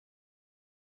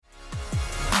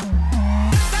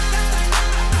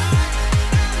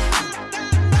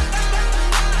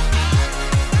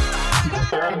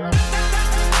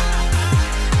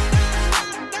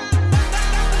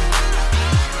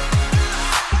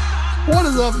What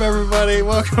is up, everybody?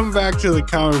 Welcome back to the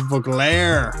comic book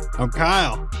Lair. I'm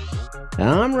Kyle.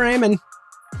 I'm Raymond.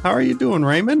 How are you doing,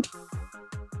 Raymond?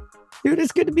 Dude,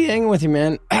 it's good to be hanging with you,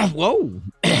 man. Whoa.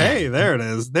 Hey, there it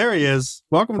is. There he is.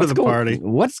 Welcome to the party.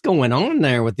 What's going on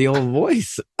there with the old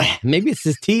voice? Maybe it's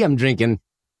this tea I'm drinking.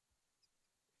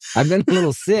 I've been a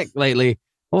little sick lately.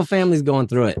 Whole family's going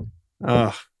through it.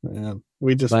 Oh, man.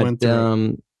 We just went through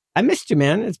it. I missed you,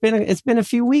 man. It's been a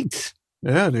few weeks.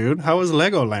 Yeah, dude. How was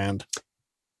Legoland?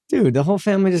 Dude, the whole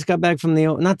family just got back from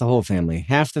not the whole family.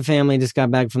 Half the family just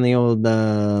got back from the old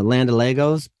Land of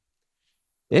Legos.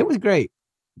 It was great.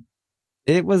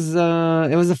 It was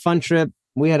a fun trip.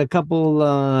 We had a couple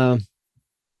not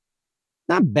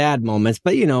bad moments,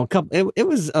 but a couple. It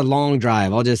was a long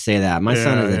drive. I'll just say that. My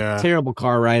son is a terrible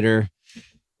car rider.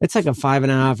 It's like a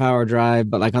 5.5 hour drive,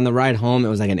 but like on the ride home, it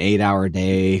was like an 8-hour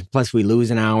day. Plus we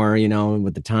lose an hour,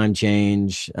 with the time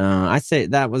change. I'd say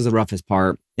that was the roughest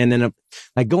part. And then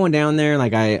like going down there,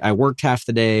 like I worked half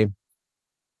the day.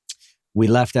 We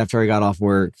left after I got off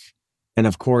work. And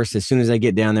of course, as soon as I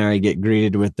get down there, I get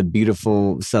greeted with the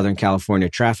beautiful Southern California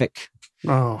traffic.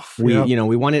 Oh, we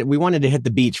wanted to hit the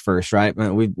beach first, right?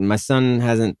 My son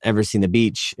hasn't ever seen the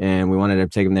beach, and we wanted to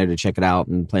take him there to check it out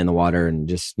and play in the water. And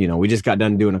just, we just got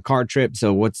done doing a car trip.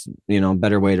 So what's,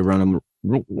 better way to run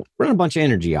a bunch of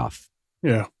energy off?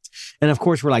 Yeah. And of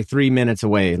course, we're like 3 minutes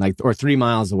away, or 3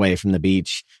 miles away from the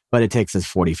beach, but it takes us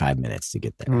 45 minutes to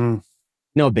get there.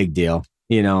 No big deal.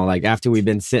 Like after we've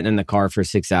been sitting in the car for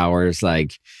 6 hours,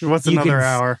 like what's another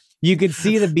hour? You could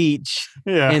see the beach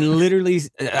and literally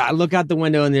I look out the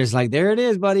window and there's like, there it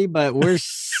is, buddy. But we're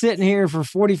sitting here for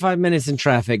 45 minutes in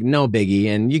traffic. No biggie.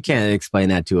 And you can't explain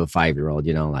that to a 5-year-old,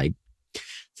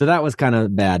 so that was kind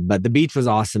of bad. But the beach was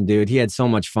awesome, dude. He had so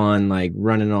much fun, like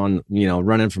running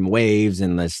from waves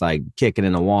and just like kicking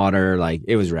in the water. Like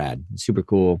it was rad. Super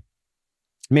cool.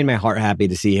 It made my heart happy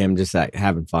to see him just like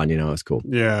having fun. It was cool.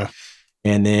 Yeah.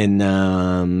 And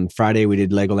then Friday we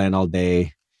did Legoland all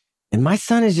day. And my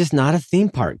son is just not a theme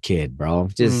park kid, bro.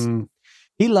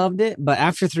 He loved it. But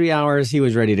after 3 hours, he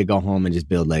was ready to go home and just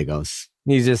build Legos.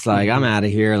 He's just like, I'm out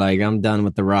of here. Like, I'm done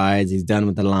with the rides. He's done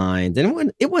with the lines.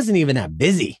 And it wasn't even that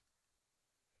busy.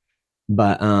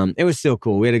 But it was still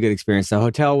cool. We had a good experience. The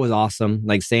hotel was awesome.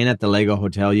 Like staying at the Lego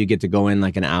hotel, you get to go in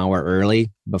like an hour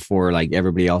early before like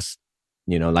everybody else,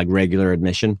 like regular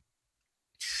admission.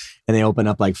 And they open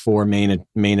up like 4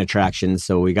 main attractions.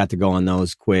 So we got to go on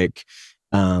those quick.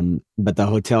 But the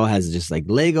hotel has just like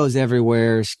Legos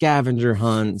everywhere, scavenger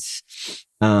hunts.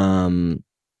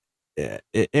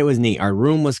 It was neat. Our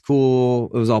room was cool.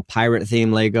 It was all pirate themed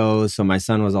Legos. So my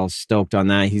son was all stoked on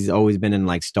that. He's always been in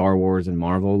like Star Wars and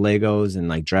Marvel Legos and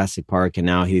like Jurassic Park. And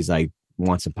now he's like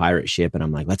wants a pirate ship. And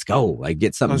I'm like, let's go, like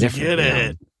get something different. Get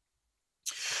it.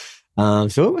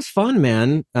 So it was fun,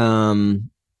 man.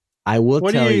 I will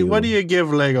tell you. What do you give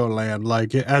Legoland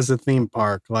like as a theme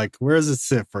park? Like, where does it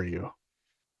sit for you?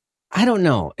 I don't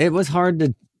know. It was hard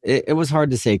to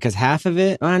say because half of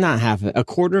it, not half of it, a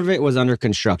quarter of it was under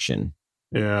construction.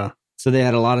 Yeah. So they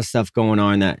had a lot of stuff going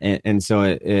on and so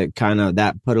it kind of,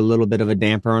 that put a little bit of a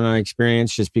damper on our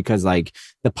experience just because like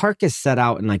the park is set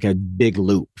out in like a big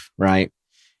loop, right?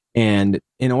 And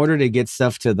in order to get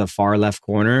stuff to the far left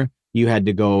corner, you had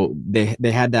to go, they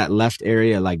had that left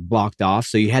area like blocked off.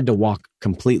 So you had to walk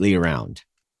completely around.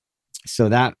 So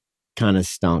that kind of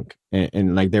stunk.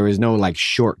 And like there was no like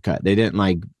shortcut. They didn't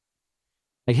like,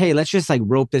 hey, let's just like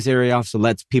rope this area off so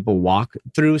let's people walk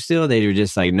through still. They were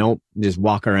just like, nope, just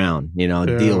walk around,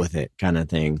 deal with it kind of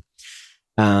thing.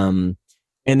 And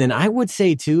then I would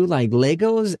say too, like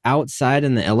Legos outside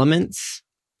in the elements,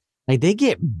 like they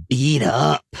get beat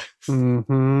up.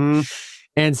 Mm-hmm.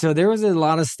 And so there was a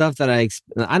lot of stuff that I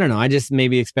don't know. I just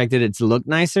maybe expected it to look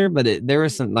nicer, but there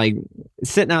was some like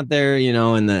sitting out there,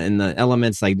 in the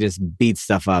elements, like just beat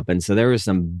stuff up. And so there was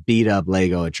some beat up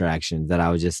Lego attractions that I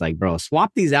was just like, bro,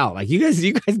 swap these out. Like you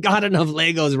guys got enough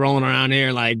Legos rolling around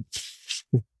here. Like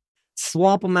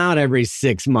swap them out every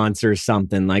 6 months or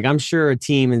something. Like I'm sure a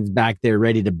team is back there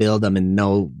ready to build them and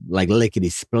no like lickety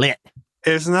split.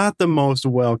 It's not the most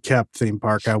well-kept theme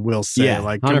park, I will say. Yeah,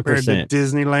 like 100%. Compared to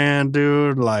Disneyland,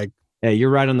 dude, like... Yeah, you're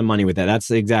right on the money with that. That's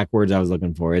the exact words I was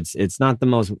looking for. It's not the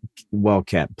most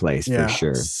well-kept place, for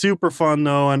sure. Super fun,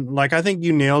 though. And like, I think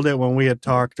you nailed it when we had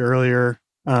talked earlier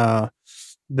that,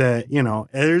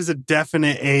 there's a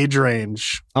definite age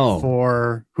range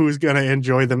for who's going to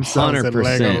enjoy themselves 100%, in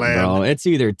Legoland. Bro. It's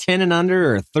either 10 and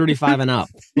under or 35 and up.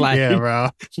 Like, yeah, bro.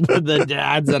 the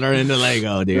dads that are into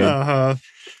Lego, dude. Uh-huh.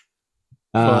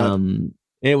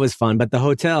 It was fun. But the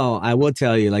hotel, I will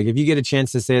tell you, like if you get a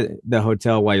chance to stay at the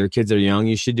hotel while your kids are young,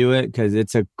 you should do it because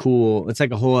it's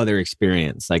like a whole other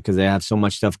experience. Like because they have so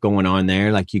much stuff going on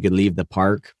there. Like you could leave the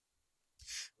park,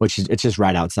 it's just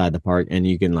right outside the park, and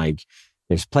you can like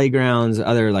there's playgrounds,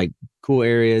 other like cool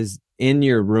areas in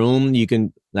your room. You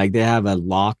can like they have a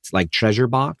locked like treasure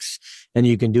box, and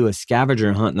you can do a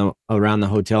scavenger hunt around the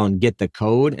hotel and get the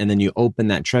code, and then you open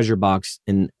that treasure box,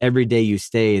 and every day you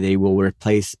stay, they will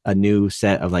replace a new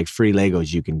set of like free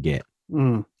Legos you can get.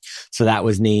 So that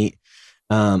was neat.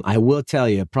 I will tell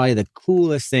you, probably the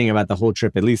coolest thing about the whole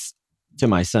trip, at least to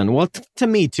my son, well, to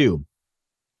me too,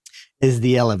 is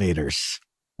the elevators.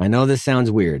 I know this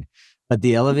sounds weird, but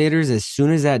the elevators, as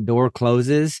soon as that door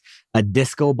closes, a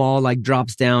disco ball like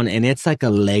drops down, and it's like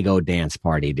a Lego dance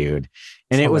party, dude.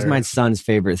 And it was my son's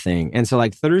favorite thing. And so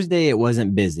like Thursday, it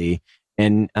wasn't busy,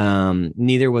 and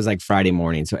neither was like Friday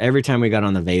morning. So every time we got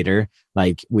on the Vader,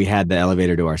 like we had the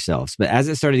elevator to ourselves. But as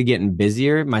it started getting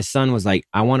busier, my son was like,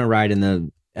 I want to ride in the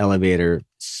elevator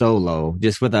solo,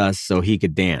 just with us, so he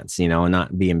could dance, and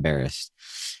not be embarrassed.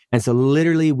 And so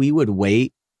literally we would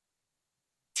wait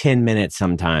 10 minutes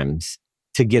sometimes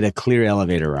to get a clear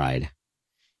elevator ride.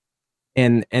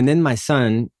 And then my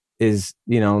son is,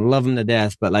 love him to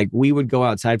death, but like we would go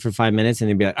outside for 5 minutes and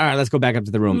he'd be like, all right, let's go back up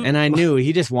to the room. And I knew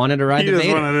he just wanted to ride the Vader. He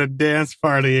just wanted a dance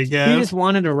party again. He just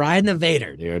wanted to ride in the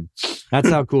Vader, dude. That's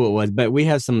how cool it was. But we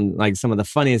have some of the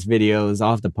funniest videos.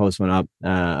 I'll have to post one up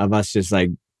of us just like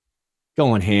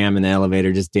going ham in the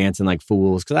elevator, just dancing like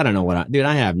fools. Cause I don't know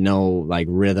I have no like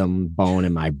rhythm bone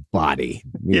in my body.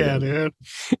 Yeah, dude.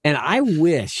 And I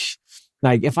wish,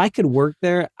 like, if I could work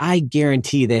there, I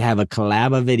guarantee they have a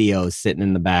collab of videos sitting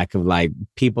in the back of like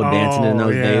people dancing in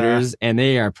those Vaders, and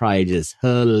they are probably just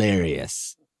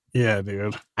hilarious. Yeah,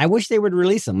 dude. I wish they would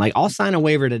release them. Like, I'll sign a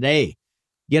waiver today.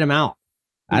 Get them out.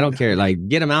 I don't care. Like,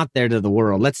 get them out there to the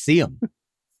world. Let's see them.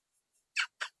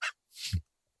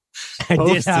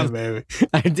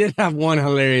 I did have one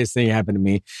hilarious thing happen to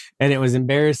me, and it was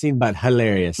embarrassing but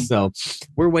hilarious. So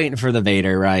we're waiting for the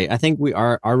Vader, right? I think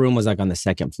our room was like on the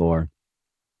second floor,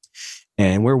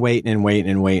 and we're waiting.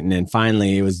 And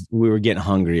finally we were getting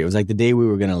hungry. It was like the day we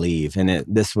were going to leave, and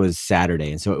this was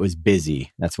Saturday. And so it was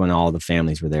busy. That's when all the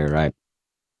families were there, right?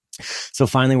 So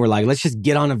finally we're like, let's just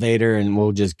get on a Vader and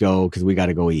we'll just go because we got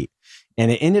to go eat. And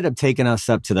it ended up taking us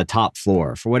up to the top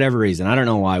floor for whatever reason. I don't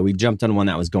know why. We jumped on one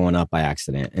that was going up by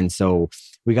accident. And so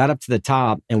we got up to the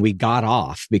top and we got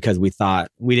off because we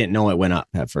didn't know it went up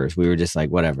at first. We were just like,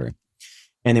 whatever.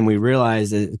 And then we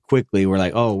realized quickly, we're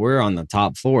like, oh, we're on the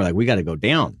top floor. Like, we got to go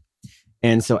down.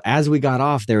 And so as we got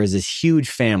off, there was this huge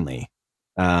family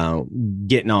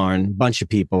getting on, bunch of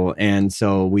people. And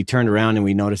so we turned around and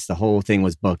we noticed the whole thing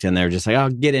was booked. And they're just like, oh,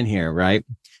 get in here, right?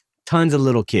 Tons of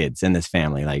little kids in this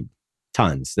family, like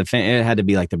tons. It had to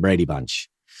be like the Brady Bunch.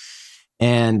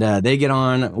 And they get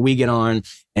on, we get on.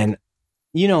 And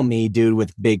you know me, dude,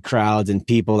 with big crowds and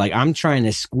people, like I'm trying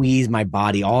to squeeze my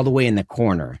body all the way in the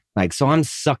corner. Like, so I'm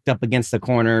sucked up against the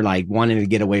corner, like wanting to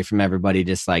get away from everybody,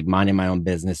 just like minding my own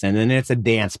business. And then it's a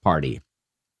dance party.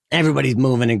 Everybody's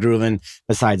moving and grooving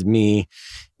besides me.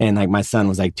 And like my son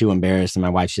was like too embarrassed and my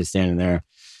wife's just standing there.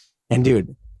 And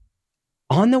dude,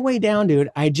 on the way down, dude,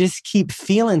 I just keep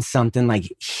feeling something like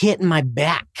hitting my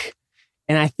back.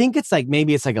 And I think it's like,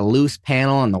 maybe it's like a loose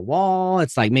panel on the wall.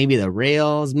 It's like maybe the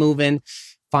rail's moving.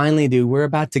 Finally, dude, we're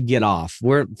about to get off.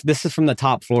 This is from the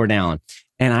top floor down.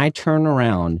 And I turn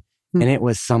around and it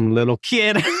was some little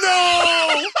kid.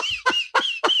 No!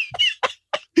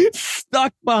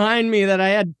 Stuck behind me that I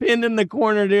had pinned in the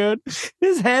corner, dude.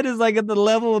 His head is like at the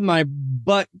level of my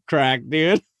butt crack,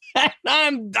 dude. And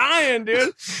I'm dying,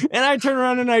 dude. And I turn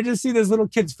around and I just see this little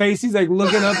kid's face. He's like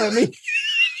looking up at me.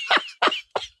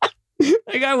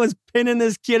 Like I was pinning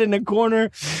this kid in the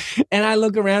corner, and I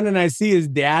look around and I see his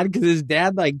dad, because his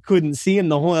dad like couldn't see him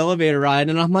the whole elevator ride.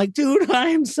 And I'm like, dude, I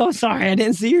am so sorry. I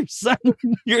didn't see your son.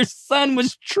 Your son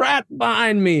was trapped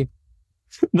behind me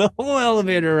the whole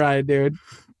elevator ride, dude.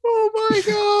 Oh my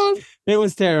God. It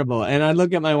was terrible. And I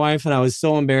look at my wife and I was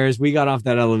so embarrassed. We got off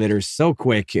that elevator so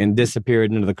quick and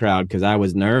disappeared into the crowd because I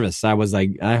was nervous. I was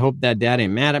like, I hope that dad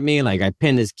ain't mad at me. Like I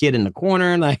pinned his kid in the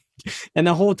corner, like, and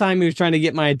the whole time he was trying to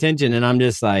get my attention. And I'm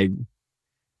just like,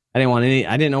 I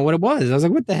didn't know what it was. I was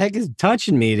like, what the heck is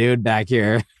touching me, dude, back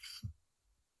here?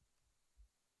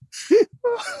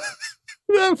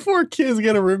 That poor kid's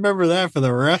going to remember that for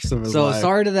the rest of his life. So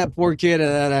sorry to that poor kid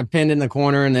that I pinned in the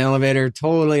corner in the elevator.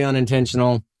 Totally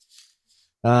unintentional.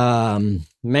 Man.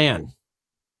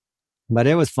 But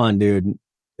it was fun, dude.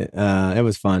 It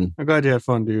was fun. I'm glad you had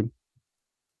fun, dude.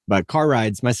 But car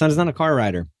rides. My son is not a car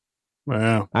rider.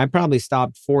 Wow. I probably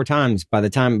stopped 4 times by the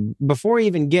time, before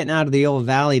even getting out of the old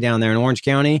valley down there in Orange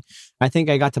County. I think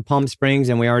I got to Palm Springs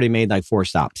and we already made like 4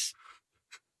 stops.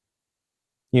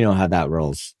 You know how that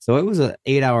rolls. So it was an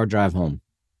 8-hour drive home.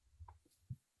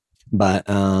 But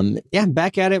yeah,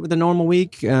 back at it with a normal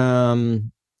week.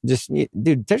 Just,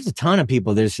 dude, there's a ton of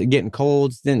people. There's getting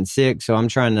colds, getting sick. So I'm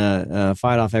trying to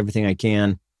fight off everything I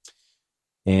can.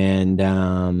 And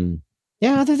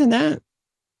yeah, other than that,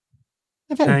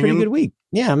 I've had a pretty good week.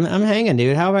 Yeah, I'm hanging,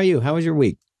 dude. How about you? How was your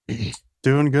week?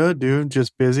 Doing good, dude.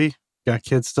 Just busy. Got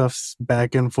kid stuff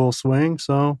back in full swing.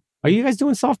 So, are you guys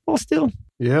doing softball still?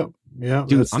 Yep.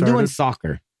 Dude, I'm doing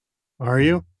soccer. Are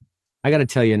you? I got to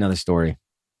tell you another story.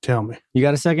 Tell me. You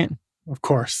got a second? Of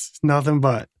course. Nothing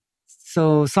but.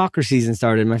 So soccer season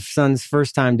started. My son's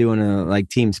first time doing a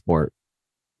team sport.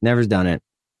 Never's done it.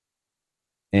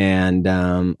 And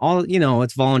all,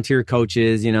 it's volunteer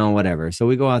coaches, whatever. So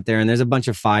we go out there and there's a bunch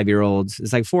of 5-year-olds.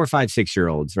 It's like 4, 5,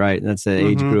 6-year-olds, right? That's the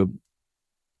age group.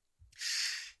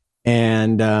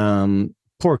 And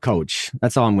poor coach.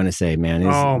 That's all I'm going to say, man.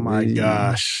 Oh my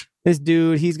gosh. This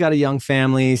dude, he's got a young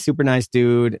family, super nice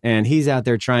dude. And he's out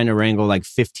there trying to wrangle like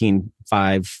 15,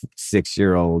 5,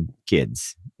 6-year-old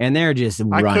kids. And they're just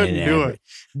running everywhere.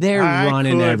 They're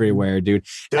running everywhere, dude.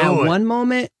 One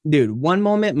moment,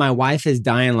 my wife is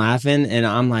dying laughing. And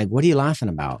I'm like, what are you laughing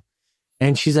about?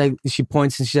 And she's like, she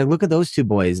points and she's like, look at those 2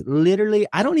 boys. Literally,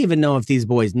 I don't even know if these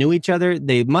boys knew each other.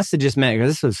 They must have just met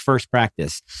because this was first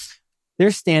practice.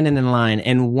 They're standing in line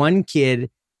and one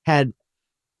kid had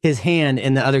his hand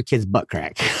in the other kid's butt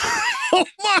crack. Oh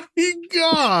my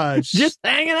gosh. Just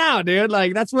hanging out, dude.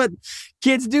 Like, that's what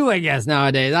kids do, I guess,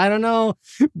 nowadays. I don't know.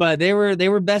 But they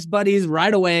were best buddies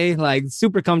right away, like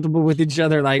super comfortable with each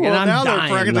other. Like, well, and I'm now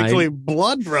dying. They're practically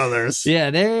blood brothers. Yeah,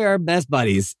 they are best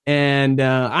buddies. And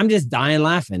I'm just dying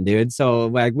laughing, dude. So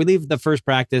like we leave the first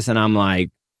practice and I'm like,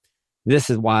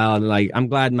 this is wild. Like, I'm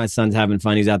glad my son's having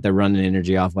fun. He's out there running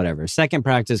energy off, whatever. Second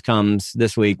practice comes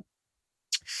this week.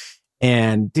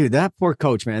 And dude, that poor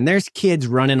coach, man, there's kids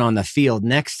running on the field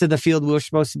next to the field we were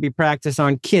supposed to be practice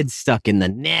on, kids stuck in the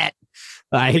net,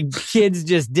 like kids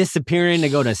just disappearing to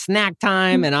go to snack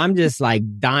time. And I'm just like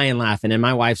dying laughing. And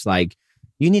my wife's like,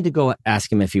 you need to go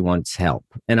ask him if he wants help.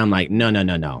 And I'm like,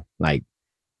 no. Like,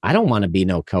 I don't want to be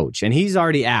no coach. And he's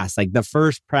already asked, like the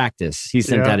first practice, he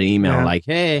sent out an email like,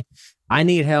 hey, I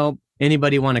need help.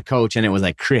 Anybody want to coach? And it was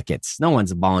like crickets. No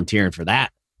one's volunteering for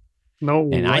that. No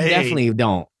way. And I definitely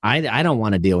don't. I don't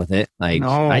want to deal with it. Like,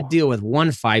 no. I deal with one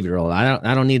 5-year-old.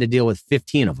 I don't need to deal with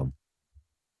 15 of them.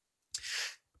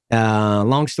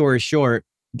 Long story short,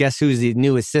 guess who's the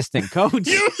new assistant coach?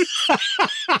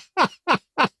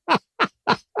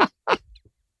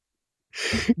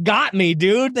 Got me,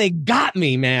 dude. They got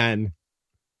me, man.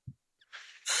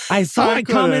 I saw it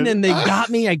coming and they got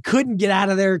me. I couldn't get out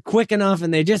of there quick enough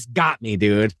and they just got me,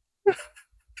 dude.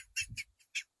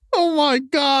 Oh my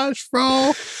gosh,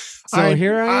 bro. So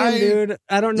here I am, dude.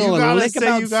 I don't know a lick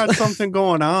about... You got something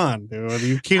going on, dude.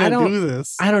 You can't do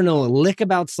this. I don't know a lick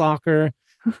about soccer.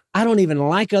 I don't even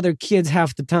like other kids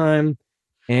half the time.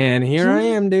 And here I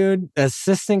am, dude.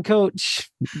 Assistant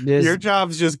coach. Your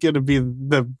job's just going to be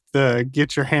the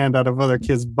get your hand out of other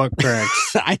kids' butt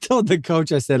cracks. I told the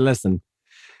coach, I said, listen,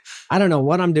 I don't know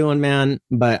what I'm doing, man,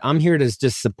 but I'm here to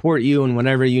just support you in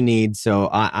whatever you need. So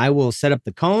I will set up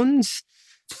the cones.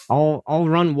 I'll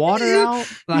run water out.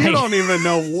 Like, you don't even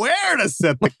know where to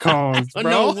set the cones, bro. I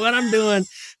don't know what I'm doing.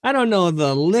 I don't know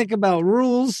the lick about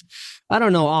rules. I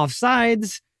don't know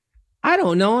offsides. I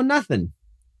don't know nothing.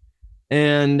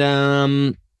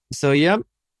 And so, yep,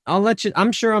 I'll let you.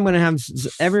 I'm sure I'm going to have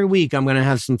every week. I'm going to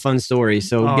have some fun stories.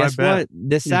 So guess what?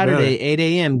 This Saturday, 8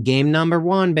 a.m. game number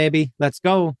 1, baby. Let's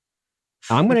go.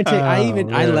 I'm going to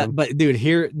take. But dude,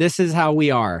 here, this is how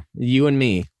we are. You and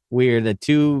me. We're the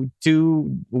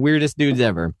two weirdest dudes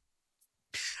ever.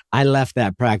 I left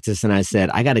that practice and I said,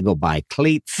 I got to go buy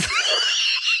cleats.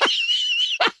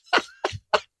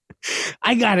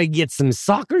 I got to get some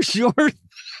soccer shorts.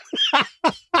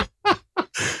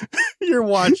 You're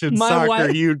watching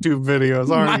soccer YouTube videos,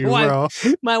 aren't you, bro?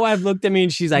 My wife looked at me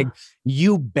and she's like,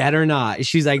 you better not.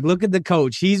 She's like, look at the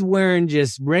coach. He's wearing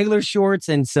just regular shorts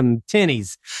and some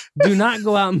tinnies. Do not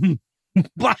go out and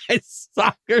buy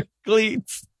soccer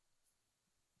cleats.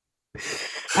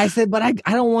 I said, but I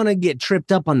don't want to get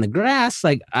tripped up on the grass.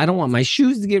 Like, I don't want my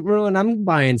shoes to get ruined. I'm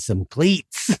buying some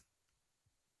cleats.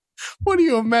 What do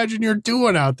you imagine you're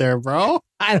doing out there, bro?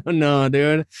 I don't know,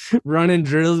 dude. Running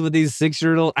drills with these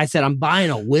 6-year-olds. I said, I'm buying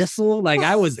a whistle. Like,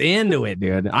 I was into it,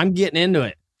 dude. I'm getting into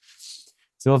it.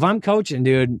 So if I'm coaching,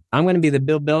 dude, I'm going to be the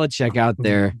Bill Belichick out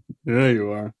there. Yeah,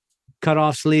 you are. Cut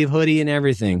off sleeve hoodie and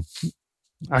everything.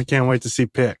 I can't wait to see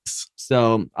picks.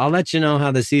 So I'll let you know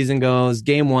how the season goes.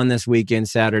 Game 1 this weekend,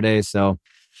 Saturday. So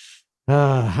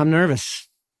I'm nervous.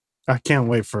 I can't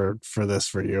wait for this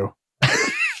for you.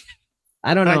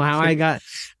 I don't know how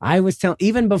I was telling,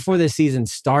 even before the season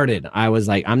started, I was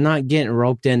like, I'm not getting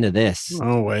roped into this.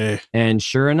 No way. And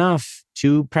sure enough,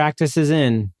 2 practices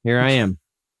in, here I am.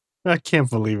 I can't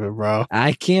believe it, bro.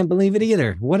 I can't believe it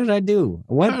either. What did I do?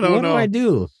 What do I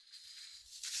do?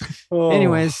 Oh.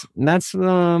 Anyways, that's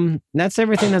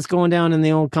everything that's going down in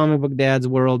the old comic book dad's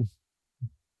world.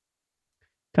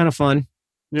 Kind of fun.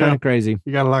 Kind of crazy.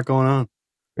 You got a lot going on.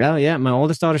 Well, yeah, my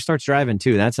oldest daughter starts driving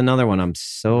too. That's another one I'm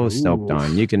so stoked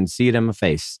on. You can see it in my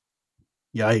face.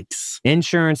 Yikes.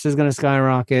 Insurance is going to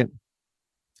skyrocket.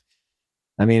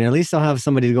 I mean, at least I'll have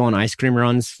somebody to go on ice cream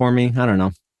runs for me. I don't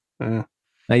know.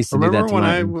 I used to do that. Remember when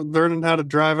I was learning how to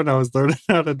drive and I was learning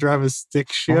how to drive a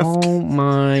stick shift? Oh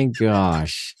my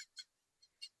gosh.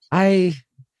 It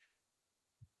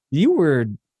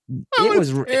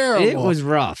was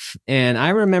rough. And I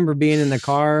remember being in the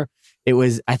car.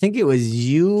 I think it was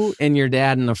you and your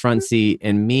dad in the front seat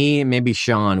and me and maybe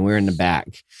Sean, we're in the back.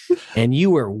 And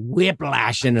you were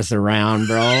whiplashing us around,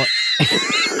 bro.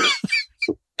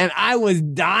 And I was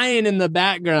dying in the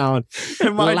background.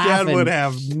 And my dad would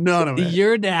have none of it.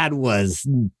 Your dad was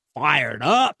fired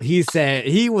up. He said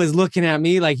he was looking at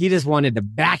me like he just wanted to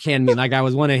backhand me like I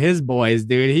was one of his boys,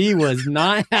 dude. He was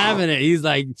not having it. He's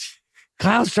like,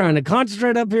 Kyle's trying to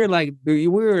concentrate up here. Like, we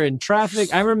were in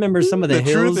traffic. I remember some of the hills.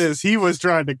 The truth is, he was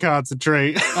trying to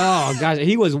concentrate. Oh, gosh.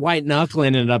 He was white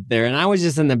knuckling it up there. And I was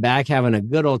just in the back having a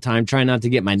good old time trying not to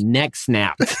get my neck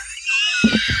snapped.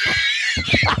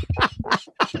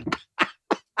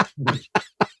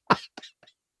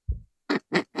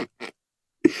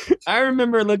 I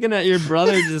remember looking at your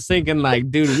brother just thinking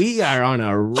like, dude, we are on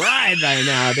a ride right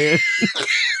now, dude.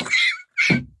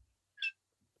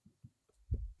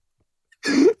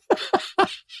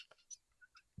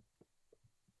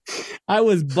 I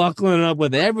was buckling up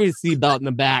with every seatbelt in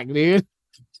the back, dude.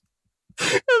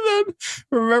 And then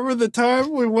remember the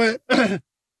time we went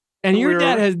and your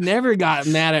dad has never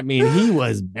gotten mad at me and he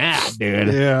was mad,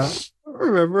 dude. Yeah.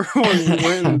 Remember when we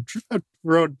went and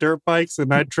rode dirt bikes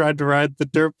and I tried to ride the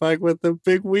dirt bike with the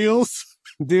big wheels?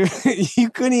 Dude, you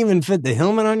couldn't even fit the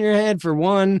helmet on your head for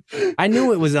one. I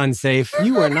knew it was unsafe.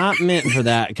 You were not meant for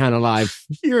that kind of life.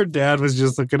 Your dad was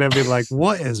just looking at me like,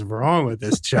 what is wrong with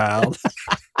this child?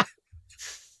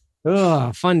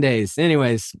 Oh, fun days.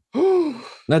 Anyways,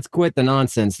 let's quit the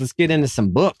nonsense. Let's get into some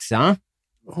books, huh?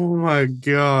 Oh my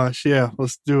gosh. Yeah,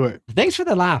 let's do it. Thanks for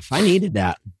the laugh. I needed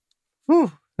that.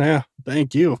 Whew. Yeah,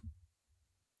 thank you.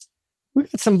 We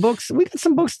got some books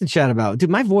to chat about.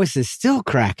 Dude, my voice is still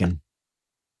cracking.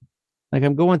 Like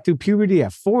I'm going through puberty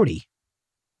at 40.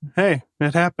 Hey,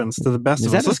 it happens to the best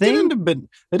of us. Let's get into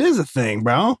it is a thing,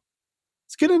 bro.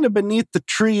 Let's get into Beneath the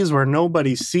Trees Where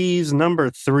Nobody Sees, number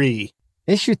 3.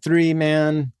 Issue 3,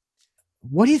 man.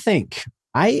 What do you think?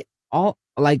 All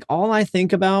I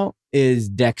think about is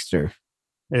Dexter.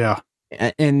 Yeah.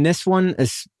 And this one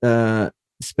is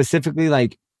specifically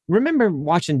like, remember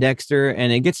watching Dexter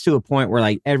and it gets to a point where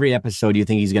like every episode you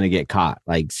think he's going to get caught.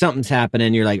 Like something's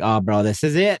happening. You're like, oh, bro, this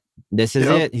is it. This is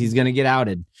it. He's going to get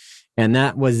outed. And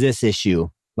that was this issue.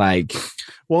 Like,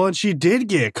 well, and she did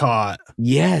get caught.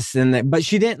 Yes. But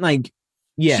she didn't like,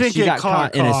 yes, she got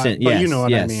caught innocent. But yes, you know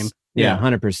what I mean. Yeah,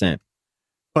 100%.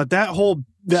 But that whole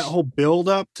build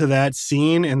up to that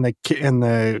scene in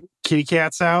the kitty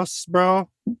cat's house, bro.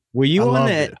 Were you on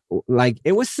it? Like,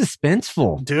 it was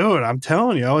suspenseful. Dude, I'm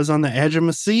telling you, I was on the edge of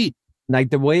my seat.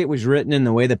 Like, the way it was written and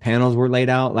the way the panels were laid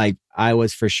out, like, I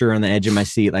was for sure on the edge of my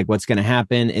seat. Like, what's going to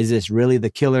happen? Is this really the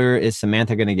killer? Is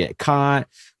Samantha going to get caught?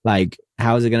 Like,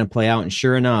 how is it going to play out? And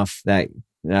sure enough, that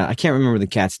I can't remember the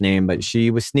cat's name, but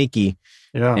she was sneaky.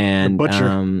 Yeah,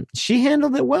 and she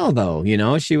handled it well, though. You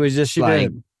know, she was just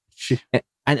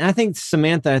and I think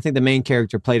Samantha, the main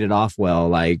character played it off well.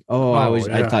 Like,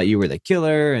 I thought you were the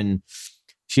killer, and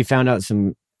she found out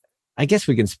some. I guess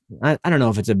we can. I don't know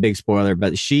if it's a big spoiler,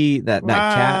 but that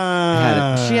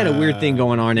cat had a weird thing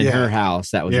going on in her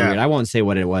house. That was weird. I won't say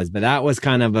what it was, but that was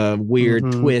kind of a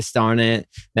weird twist on it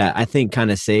that I think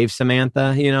kind of saved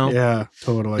Samantha. You know? Yeah,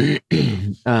 totally.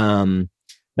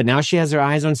 But now she has her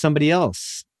eyes on somebody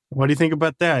else. What do you think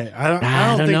about that? I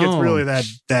don't think it's really that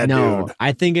no, dude.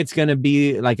 I think it's going to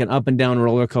be like an up and down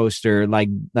roller coaster, like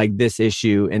this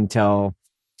issue until,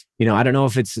 you know, I don't know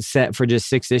if it's set for just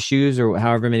 6 issues or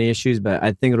however many issues, but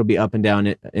I think it'll be up and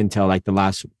down until like the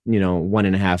last,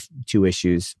 1.5, 2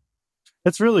 issues.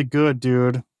 It's really good,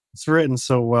 dude. It's written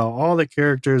so well. All the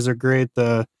characters are great.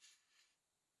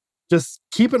 just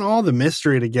keeping all the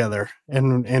mystery together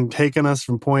and taking us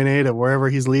from point A to wherever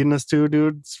he's leading us to,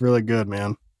 dude. It's really good,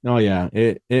 man. Oh yeah,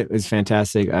 it was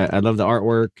fantastic. I love the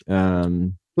artwork.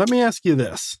 Let me ask you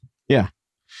this. Yeah.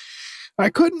 I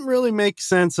couldn't really make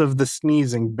sense of the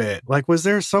sneezing bit. Like, was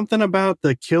there something about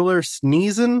the killer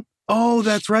sneezing? Oh,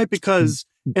 that's right, because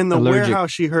in the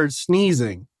warehouse she heard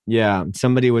sneezing. Yeah,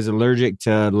 somebody was allergic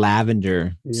to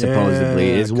lavender, supposedly,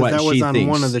 is what that she was on thinks.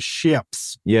 One of the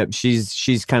ships. Yep,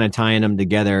 she's kind of tying them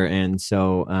together, and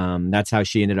so that's how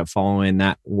she ended up following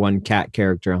that one cat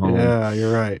character home. Yeah,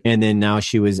 you're right. And then now I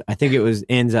think it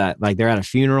ends at, like, they're at a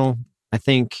funeral, I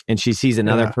think, and she sees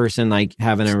another person, like,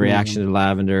 having a reaction to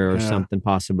lavender or something,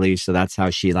 possibly. So that's how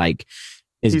she, like,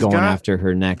 is going after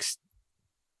her next.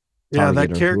 Yeah,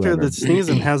 that character that's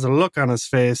sneezing has a look on his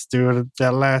face, dude.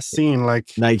 That last scene, like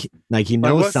he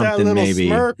knows what's something, that maybe.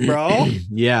 Smirk, bro.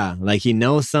 Yeah, like he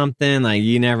knows something. Like,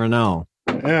 you never know.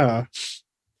 Yeah,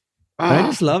 I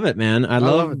just love it, man. I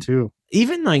love it too.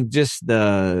 Even like just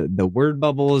the word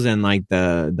bubbles and like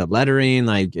the lettering,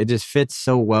 like it just fits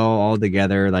so well all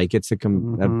together. Like it's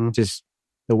just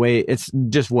the way it's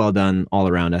just well done all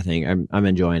around. I think I'm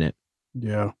enjoying it.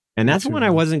 Yeah. And that's one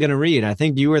I wasn't going to read. I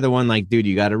think you were the one like, dude,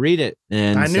 you got to read it.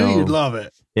 And I knew you'd love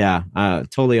it. Yeah,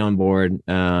 totally on board.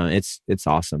 It's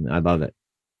awesome. I love it.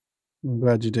 I'm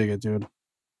glad you dig it, dude.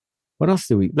 What else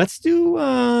do we? Let's do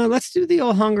the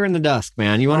old Hunger in the Dusk,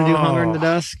 man. You want to do Hunger in the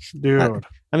Dusk, dude?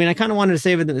 I mean, I kind of wanted to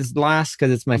save it as last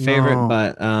because it's my favorite,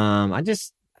 but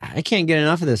I can't get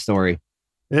enough of this story.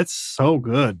 It's so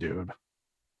good, dude.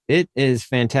 It is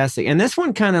fantastic, and this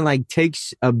one kind of like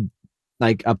takes a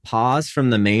pause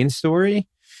from the main story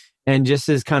and just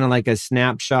is kind of like a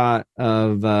snapshot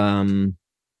of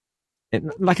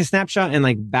like a snapshot and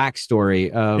like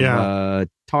backstory of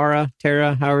Tara,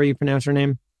 however you pronounce her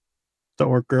name. The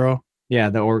orc girl. Yeah,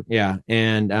 the orc. Yeah.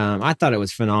 And I thought it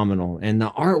was phenomenal. And the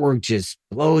artwork just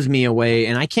blows me away.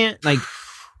 And I can't, like,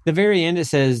 the very end, it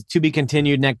says to be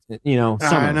continued next, summer.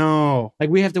 I know. Like,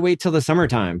 we have to wait till the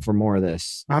summertime for more of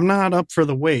this. I'm not up for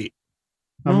the wait.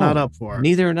 I'm not up for it.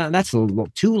 Neither. That's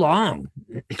too long.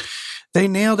 They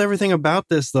nailed everything about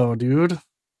this, though, dude.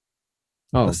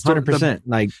 Oh, 100%.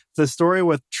 Like the story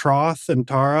with Troth and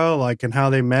Tara, like, and how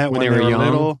they met when they were young.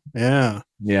 Little. Yeah.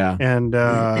 Yeah. And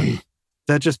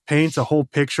that just paints a whole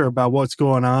picture about what's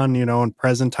going on, in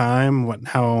present time.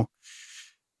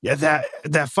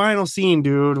 That final scene,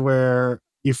 dude, where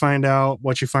you find out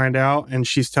what you find out, and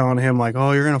she's telling him, like,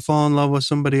 oh, you're going to fall in love with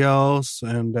somebody else.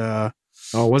 And,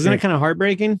 wasn't it kind of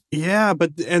heartbreaking? Yeah,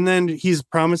 and then he's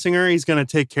promising her he's going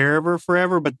to take care of her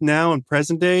forever. But now in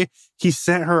present day, he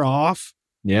sent her off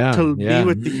to be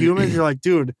with the humans. You're like,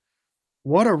 dude,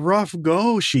 what a rough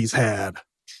go she's had.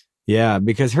 Yeah,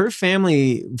 because her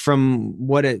family, from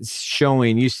what it's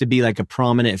showing, used to be like a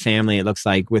prominent family. It looks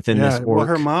like within this orc. Well,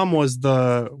 her mom was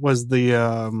the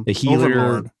healer.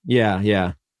 Overlord.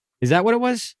 Yeah. Is that what it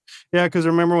was? Yeah, because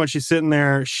remember when she's sitting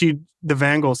there, the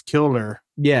Vangals killed her.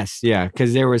 Yes, yeah,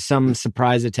 because there was some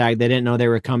surprise attack. They didn't know they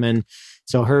were coming.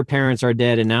 So her parents are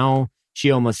dead, and now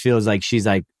she almost feels like she's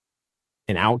like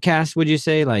an outcast, would you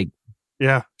say? Like,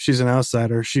 yeah, she's an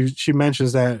outsider. She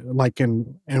mentions that, like,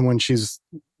 and when she's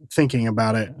thinking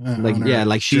about it.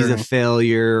 Like she's a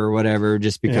failure or whatever,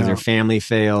 just because her family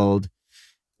failed.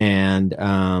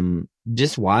 And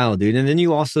just wild, dude. And then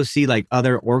you also see like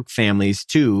other orc families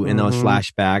too in those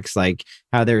flashbacks, like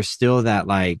how there's still that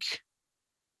like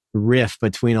rift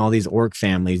between all these orc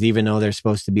families, even though they're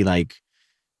supposed to be like,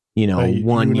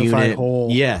 one unit.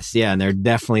 Whole. Yes, yeah, and they're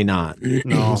definitely not.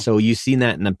 No. So you've seen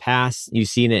that in the past, you've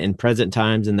seen it in present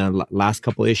times in the last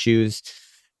couple issues.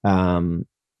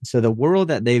 So the world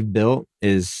that they've built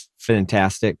is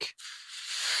fantastic.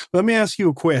 Let me ask you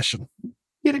a question.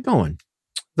 Get it going.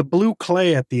 The blue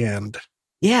clay at the end.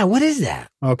 Yeah, what is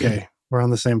that? Okay, we're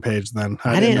on the same page then.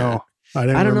 I didn't know. I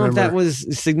don't know if that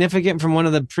was significant from one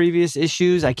of the previous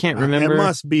issues. I can't remember. It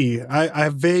must be. I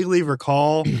vaguely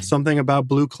recall something about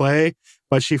blue clay,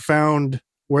 but she found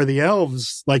where the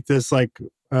elves, like this, like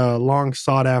long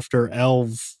sought after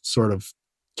elf sort of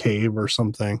cave or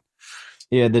something.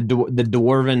 Yeah, the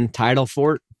dwarven tidal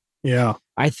fort. Yeah,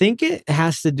 I think it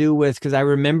has to do with, because I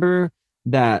remember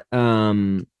that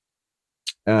her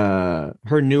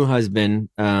new husband.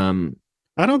 I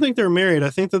don't think they're married. I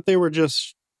think that they were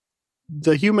just.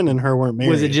 The human and her weren't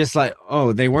married. Was it just like,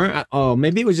 they weren't? Oh,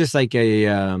 maybe it was just like a...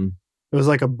 It was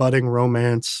like a budding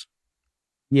romance.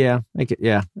 Yeah, I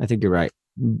think you're right.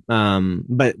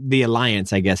 But the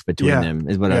alliance, I guess, between them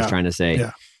is what I was trying to say.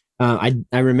 Yeah.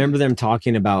 I remember them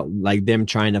talking about like them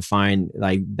trying to find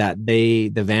like that the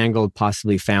Vanguard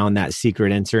possibly found that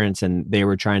secret entrance and they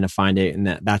were trying to find it,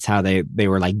 and that's how they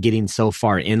were like getting so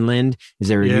far inland is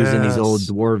they were using these old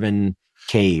dwarven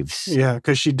caves. Yeah,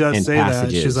 because she does say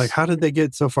passages. That she's like, how did they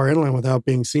get so far inland without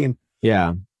being seen?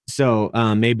 Yeah. So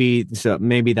maybe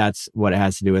that's what it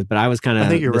has to do with. But I was kind of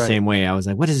the same way. I was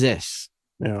like, what is this?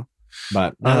 Yeah.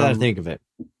 But now that I think of it.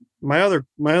 My other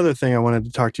thing I wanted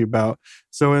to talk to you about.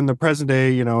 So in the present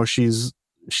day, you know, she's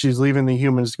leaving the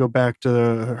humans to go back to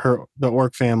the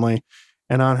orc family,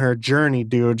 and on her journey,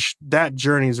 dude, that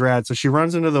journey's rad. So she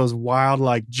runs into those wild,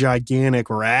 like gigantic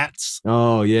rats.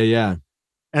 Oh yeah.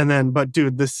 And then, but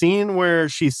dude, the scene where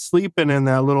she's sleeping in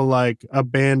that little like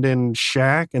abandoned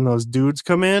shack, and those dudes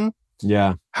come in.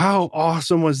 Yeah. How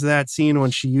awesome was that scene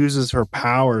when she uses her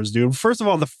powers, dude? First of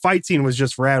all, the fight scene was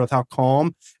just rad with how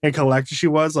calm and collected she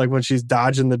was, like when she's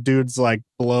dodging the dudes' like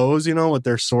blows, you know, with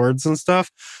their swords and stuff.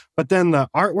 But then the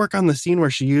artwork on the scene where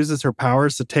she uses her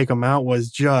powers to take them out was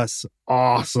just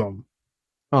awesome.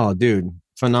 Oh, dude,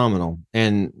 phenomenal.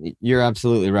 And you're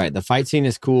absolutely right. The fight scene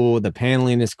is cool. The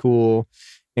paneling is cool.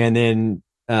 And then,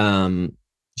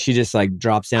 she just like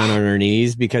drops down on her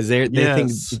knees because they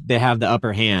think they have the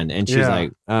upper hand, and she's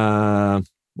like,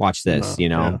 watch this, you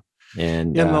know? Yeah.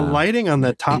 And the lighting on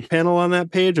the top panel on that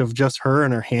page of just her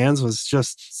and her hands was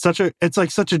just such a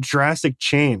drastic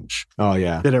change. Oh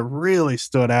yeah. That it really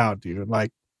stood out, dude.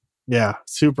 Like, yeah,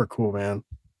 super cool, man.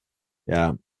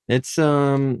 Yeah. It's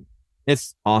awesome.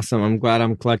 I'm glad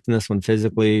I'm collecting this one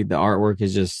physically. The artwork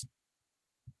is just,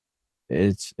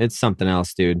 it's something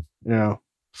else, dude. Yeah.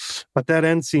 But that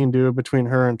end scene, dude, between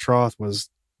her and Troth was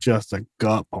just a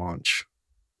gut punch.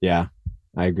 Yeah,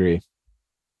 I agree.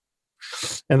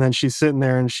 And then she's sitting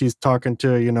there and she's talking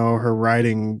to, you know, her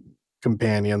riding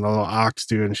companion, the little ox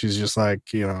dude, and she's just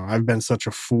like, you know, I've been such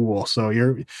a fool. So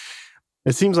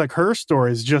it seems like her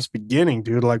story is just beginning,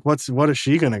 dude. Like, what is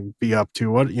she gonna be up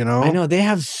to? What, you know? I know they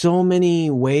have so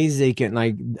many ways they can,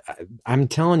 like, I'm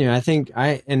telling you, I think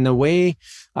and the way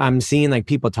I'm seeing like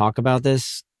people talk about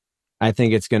this, I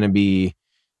think it's going to be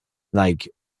like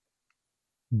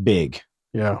big.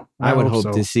 Yeah. I would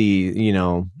hope to see, you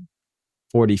know,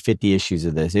 40, 50 issues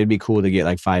of this. It'd be cool to get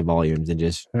like 5 volumes and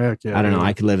just, I don't know.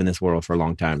 I could live in this world for a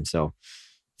long time. So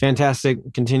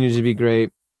fantastic. Continues to be great.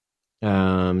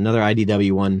 Another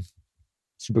IDW one.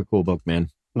 Super cool book, man.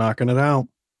 Knocking it out.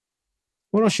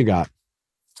 What else you got?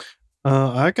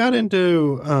 I got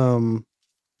into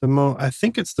I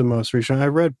think it's the most recent. I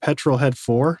read Petrol Head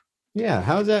 4. Yeah,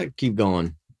 how's that keep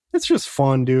going? It's just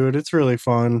fun, dude. It's really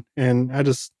fun, and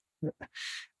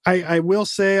I will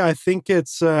say I think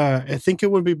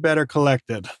it would be better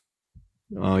collected.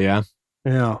 Oh yeah,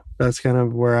 yeah. That's kind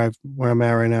of where I'm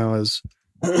at right now. Is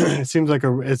it seems like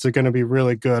it's going to be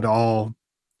really good all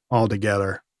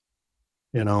together.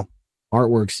 You know,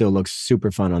 artwork still looks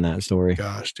super fun on that story.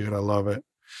 Gosh, dude, I love it.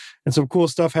 And some cool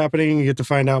stuff happening. You get to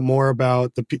find out more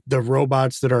about the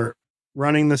robots that are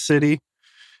running the city.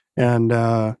 And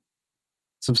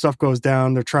some stuff goes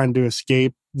down. They're trying to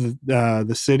escape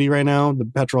the city right now, the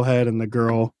Petrol Head and the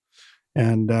girl.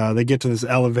 And they get to this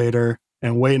elevator,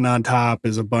 and waiting on top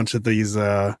is a bunch of these,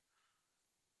 I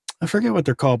forget what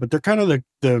they're called, but they're kind of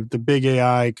the big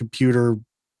AI computer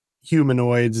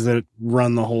humanoids that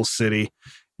run the whole city.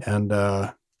 And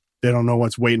they don't know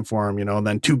what's waiting for them, you know. And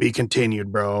then to be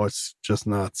continued, bro. It's just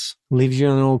nuts. Leaves you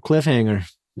on an old cliffhanger.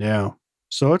 Yeah.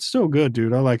 So it's still good,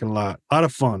 dude. I like it a lot. A lot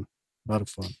of fun.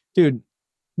 Dude,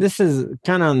 this is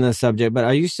kind of on the subject, but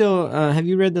are you still, have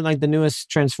you read the newest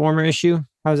Transformer issue?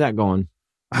 How's that going?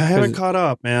 I haven't caught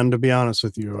up, man, to be honest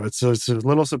with you. It's a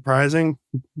little surprising,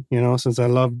 you know, since I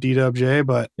love DWJ,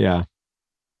 but yeah,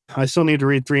 I still need to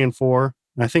read 3 and 4.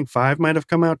 I think 5 might have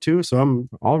come out too. So I'm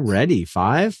already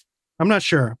 5. I'm not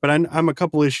sure, but I'm a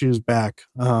couple issues back.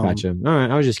 Gotcha. All right.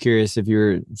 I was just curious if you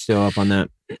were still up on that.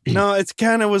 No, it's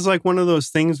kind of was like one of those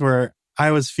things where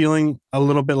I was feeling a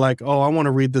little bit like, oh, I want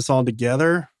to read this all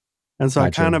together. And so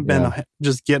Gotcha. I kind of been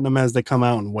just getting them as they come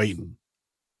out and waiting.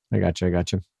 I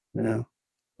gotcha. Yeah.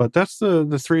 But that's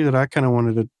the 3 that I kind of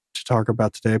wanted to talk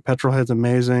about today. Petrol Head's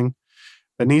amazing.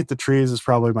 Beneath the Trees is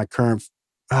probably my current.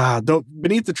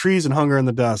 Beneath the Trees and Hunger in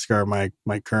the Dusk are my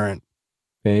current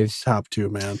faves. Top 2,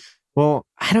 man. Well,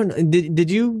 I don't know. Did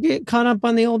you get caught up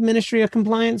on the old Ministry of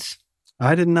Compliance?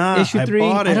 I did not. Issue 3? I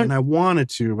bought it and I wanted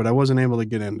to, but I wasn't able to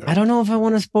get into it. I don't know if I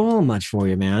want to spoil much for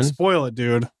you, man. Spoil it,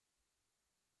 dude.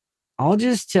 I'll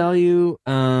just tell you,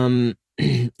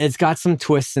 it's got some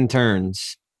twists and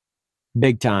turns,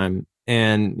 big time.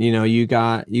 And you know, you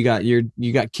got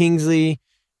Kingsley,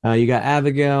 you got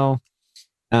Abigail.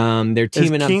 They're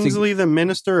teaming up. Is Kingsley the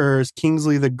minister, or is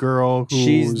Kingsley the girl who's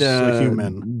she's the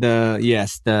human? The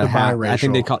biracial. I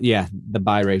think they call the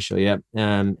biracial. Yep.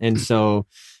 And so,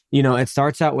 it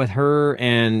starts out with her,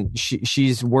 and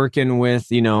she's working with,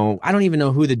 I don't even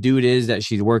know who the dude is that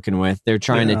she's working with. They're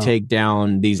trying to take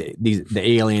down the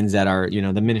aliens that are,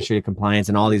 the Ministry of Compliance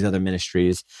and all these other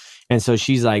ministries. And so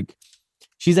she's like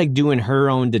doing her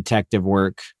own detective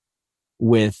work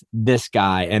with this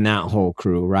guy and that whole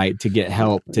crew, right? To get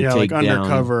help to take down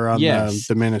undercover on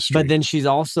the ministry. But then she's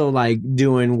also like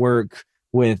doing work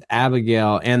with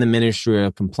Abigail and the Ministry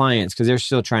of Compliance, because they're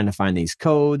still trying to find these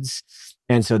codes.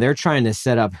 And so they're trying to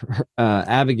set up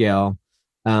Abigail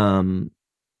to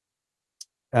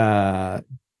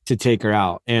take her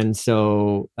out. And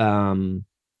so I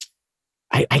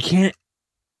can't,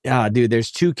 dude,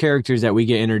 there's two characters that we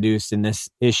get introduced in this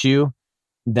issue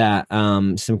that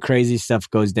some crazy stuff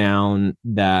goes down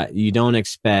that you don't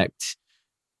expect.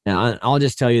 And I'll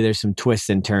just tell you, there's some twists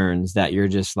and turns that you're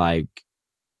just like,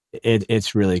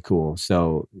 it's really cool.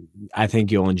 So I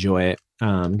think you'll enjoy it.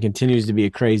 Continues to be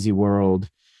a crazy world.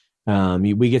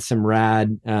 We get some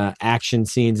rad action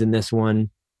scenes in this one.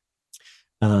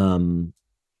 And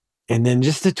then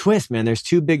just the twist, man. There's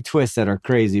two big twists that are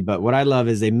crazy. But what I love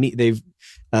is the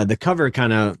cover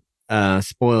kind of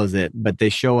spoils it, but they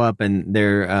show up and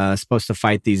they're supposed to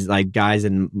fight these like guys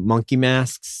in monkey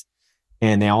masks,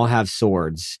 and they all have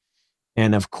swords.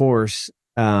 And of course,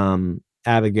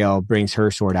 Abigail brings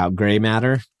her sword out, gray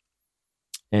matter.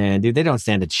 And dude, they don't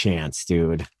stand a chance,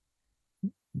 dude.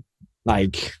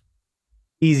 Like,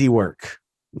 easy work.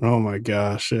 Oh my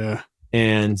gosh, yeah.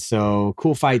 And so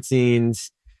cool fight scenes,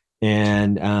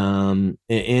 and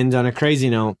it ends on a crazy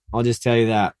note. I'll just tell you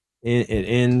that. It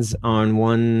ends on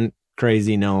one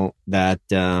crazy note that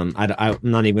I'm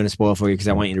not even going to spoil for you because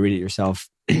I want you to read it yourself.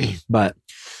 But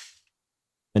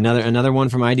another one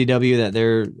from IDW that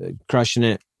they're crushing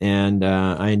it, and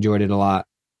I enjoyed it a lot.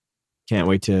 Can't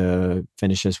wait to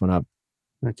finish this one up.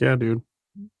 Heck yeah, dude.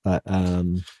 But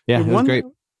it was great.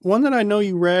 One that I know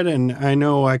you read, and I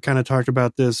know I kind of talked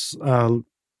about this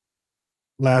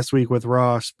last week with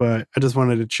Ross, but I just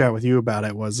wanted to chat with you about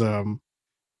it, was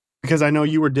because I know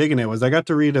you were digging it, was I got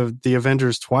to read of the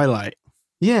Avengers Twilight.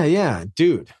 Yeah,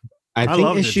 dude. I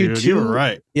think issue 2, you were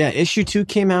right. Yeah, issue 2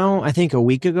 came out, I think, a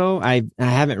week ago. I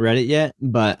haven't read it yet,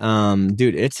 but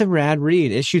dude, it's a rad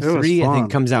read. Issue 3, I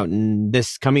think, comes out in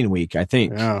this coming week, I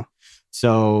think. Yeah.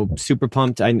 So super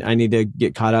pumped. I need to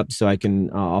get caught up so I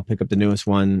can, I'll pick up the newest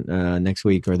one next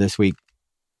week or this week.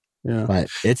 Yeah. But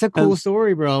it's a cool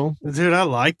story, bro. Dude, I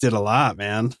liked it a lot,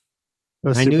 man.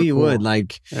 I knew you would,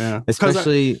 like,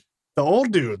 especially the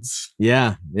old dudes.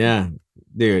 Yeah.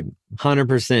 Dude,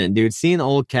 100%. Dude, seeing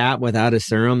old Cap without a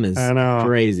serum is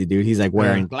crazy, dude. He's like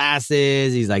wearing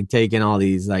glasses. He's like taking all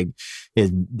these, like,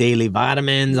 his daily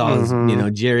vitamins, all his,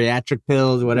 geriatric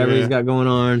pills, whatever he's got going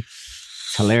on.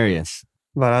 It's hilarious.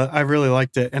 But I really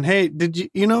liked it. And hey, did you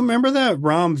remember that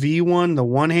Rom V one, the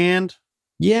one hand?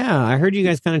 Yeah, I heard you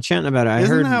guys kind of chanting about it.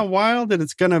 Isn't that wild that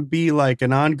it's going to be like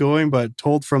an ongoing, but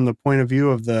told from the point of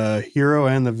view of the hero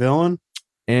and the villain?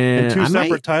 And two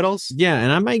separate titles? Yeah,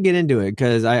 and I might get into it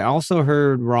because I also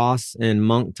heard Ross and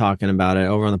Monk talking about it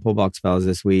over on the Pullbox Files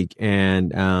this week.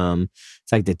 And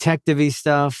it's like detective-y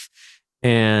stuff.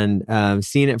 And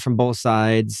seeing it from both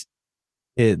sides,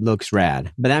 it looks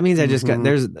rad. But that means I just got,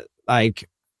 there's like,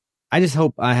 I just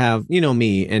hope I have,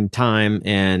 me and time,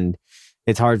 and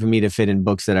it's hard for me to fit in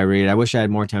books that I read. I wish I had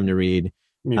more time to read.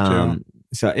 Me too.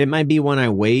 So it might be one I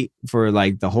wait for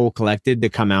like the whole collected to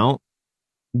come out,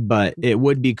 but it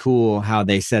would be cool how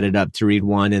they set it up to read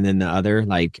one and then the other.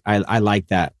 Like I like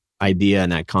that idea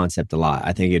and that concept a lot.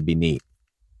 I think it'd be neat.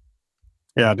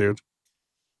 Yeah, dude.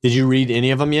 Did you read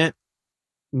any of them yet?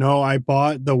 No, I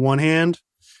bought the one hand.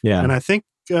 Yeah. And I think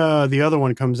the other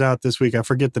one comes out this week. I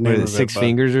forget the name of it. Six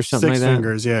Fingers or something like that? 6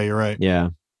 Fingers. Yeah, you're right. Yeah.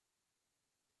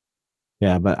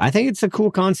 Yeah, but I think it's a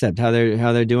cool concept how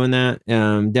they're doing that.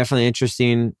 Definitely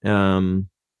interesting. So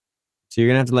you're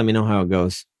gonna have to let me know how it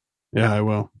goes. Yeah, I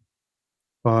will.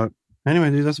 But anyway,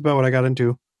 dude, that's about what I got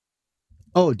into.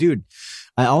 Oh, dude,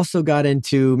 I also got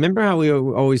into. Remember how we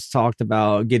always talked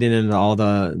about getting into all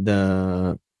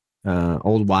the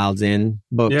old Wild's End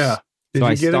books? Yeah. Did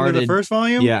you get into the first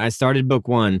volume? Yeah, I started book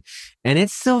 1, and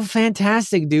it's still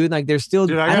fantastic, dude. Like there's still.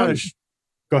 Dude,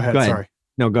 go ahead. Sorry.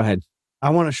 No, go ahead. I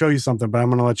want to show you something, but I'm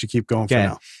going to let you keep going for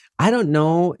now. I don't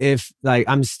know if like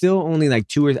I'm still only like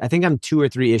I think I'm 2 or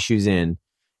 3 issues in.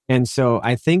 And so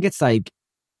I think it's like,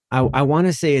 I want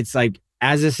to say it's like,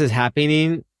 as this is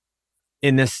happening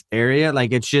in this area,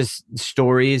 like it's just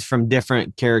stories from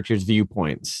different characters'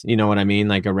 viewpoints. You know what I mean?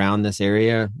 Like around this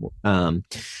area.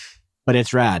 But but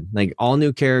it's rad. Like all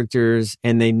new characters,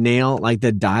 and they nail like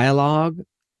the dialogue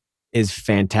is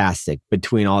fantastic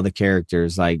between all the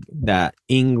characters. Like that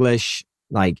English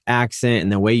like accent and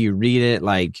the way you read it,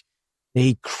 like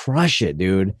they crush it,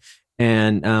 dude.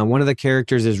 And one of the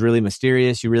characters is really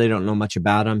mysterious. You really don't know much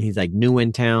about him. He's like new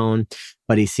in town,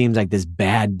 but he seems like this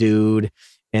bad dude.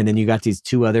 And then you got these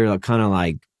two other like, kind of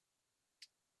like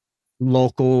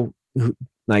local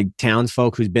like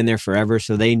townsfolk who's been there forever,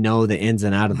 so they know the ins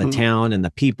and out of the town and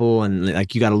the people. And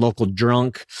like you got a local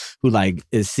drunk who like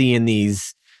is seeing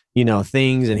these, you know,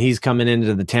 things, and he's coming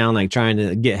into the town like trying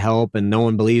to get help, and no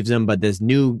one believes him. But this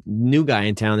new guy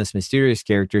in town, this mysterious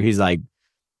character, he's like,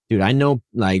 dude, I know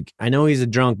he's a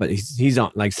drunk, but he's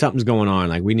on, like something's going on.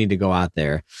 Like we need to go out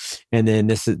there. And then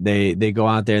they go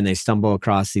out there and they stumble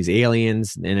across these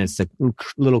aliens, and it's the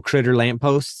little critter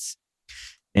lampposts.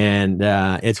 And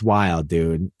it's wild,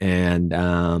 dude. And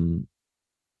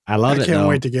I love it. I can't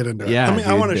wait to get into it. Yeah,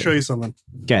 I want to show you something.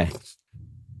 Okay.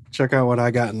 Check out what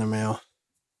I got in the mail.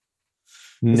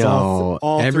 No,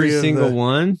 all every single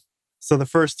one. So the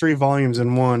first 3 volumes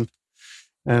in one,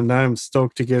 and I'm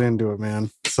stoked to get into it,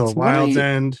 man. So Wild's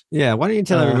End. Yeah, why don't you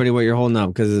tell everybody what you're holding up?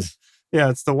 Because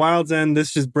it's the Wild's End.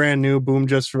 This is brand new. Boom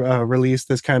just released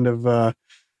this kind of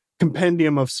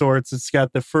compendium of sorts. It's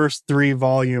got the first 3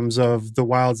 volumes of the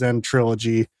Wild's End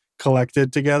trilogy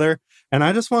collected together. And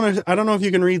I just want to, I don't know if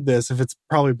you can read this, if it's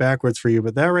probably backwards for you,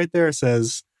 but that right there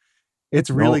says,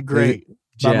 it's really great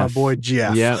by my boy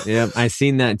Jeff. Yeah. I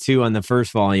seen that too on the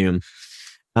first volume.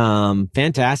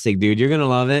 Fantastic, dude. You're going to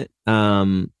love it.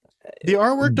 The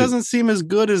artwork doesn't seem as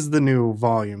good as the new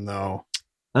volume though.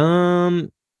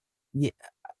 Yeah.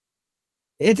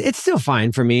 It's still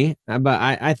fine for me, but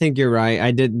I think you're right. I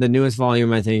did the newest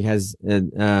volume. I think has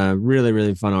really,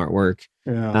 really fun artwork.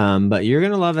 Yeah. But you're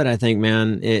gonna love it. I think,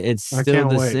 man. It's still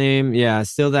the same. Yeah,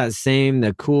 still that same.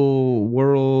 The cool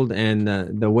world and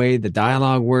the way the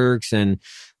dialogue works, and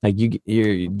like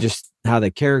you're just how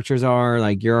the characters are.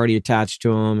 Like you're already attached to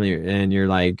them, and you're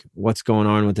like, what's going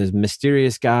on with this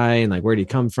mysterious guy, and like where'd he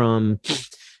come from?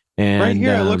 And right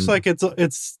here, it looks like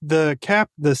it's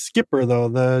the skipper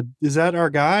though. Is that our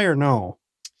guy or no?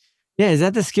 Yeah, is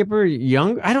that the skipper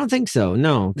Young? I don't think so.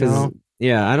 No, because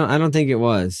I don't think it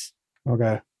was.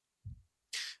 Okay.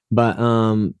 But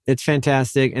it's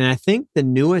fantastic, and I think the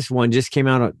newest one just came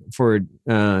out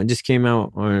on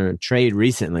a trade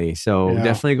recently. So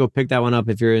definitely go pick that one up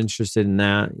if you're interested in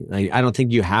that. Like, I don't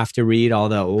think you have to read all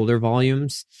the older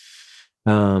volumes.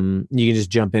 You can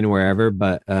just jump in wherever,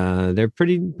 but they're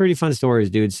pretty fun stories,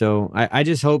 dude. So I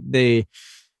just hope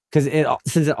since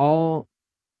it all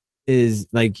is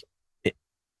like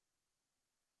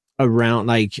around,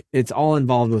 like it's all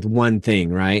involved with one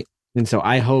thing, right? And so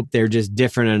I hope they're just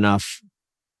different enough,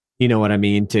 you know what I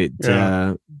mean,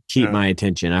 to keep my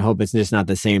attention. I hope it's just not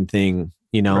the same thing,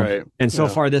 you know. Right. And so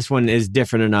far, this one is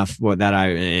different enough that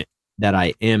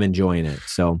I am enjoying it.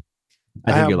 So.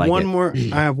 I think you'll like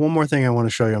it. I have one more thing I want to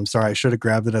show you. I'm sorry. I should have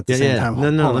grabbed it at the same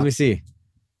time. No, let me see.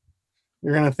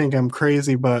 You're going to think I'm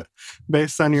crazy, but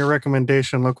based on your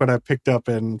recommendation, look what I picked up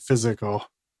in physical.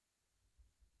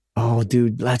 Oh,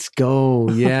 dude, let's go.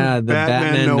 Yeah, the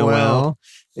Batman Noel.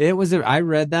 I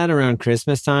read that around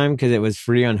Christmas time because it was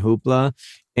free on Hoopla.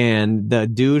 And the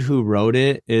dude who wrote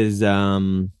it is...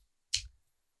 A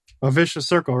Vicious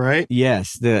Circle, right?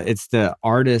 Yes, it's the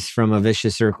artist from A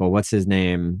Vicious Circle. What's his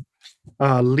name?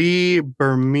 Lee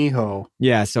Bermejo.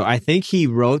 Yeah, so I think he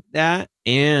wrote that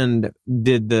and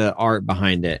did the art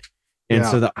behind it. And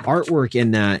so the artwork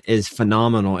in that is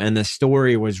phenomenal. And the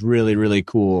story was really, really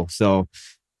cool. So,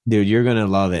 dude, you're going to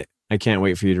love it. I can't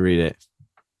wait for you to read it.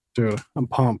 Dude, I'm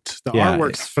pumped. The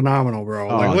artwork's phenomenal, bro.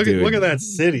 Like, look at that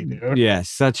city, dude. Yeah,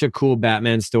 such a cool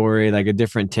Batman story, like a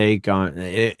different take on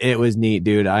it. It was neat,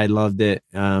 dude. I loved it.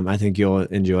 I think you'll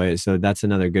enjoy it. So that's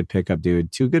another good pickup,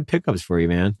 dude. 2 good pickups for you,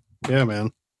 man. Yeah,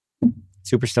 man.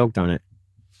 Super stoked on it.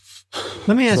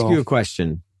 Let me ask you a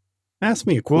question. Ask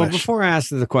me a question. Well, before I ask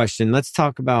the question, let's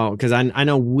talk about, because I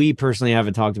know we personally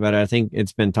haven't talked about it. I think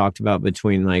it's been talked about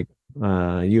between like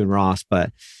you and Ross,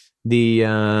 but the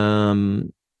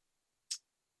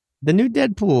new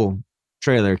Deadpool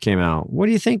trailer came out. What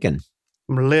are you thinking?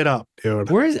 I'm lit up, dude.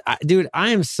 Dude, I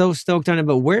am so stoked on it,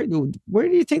 but where do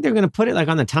you think they're going to put it, like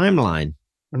on the timeline?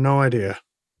 No idea.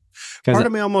 Part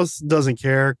of me almost doesn't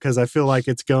care because I feel like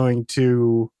it's going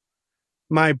to...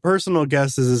 My personal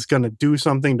guess is it's going to do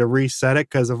something to reset it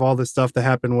because of all the stuff that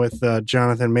happened with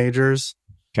Jonathan Majors.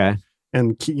 Okay.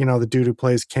 And, you know, the dude who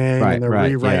plays Kang, and they're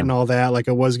rewriting all that. Like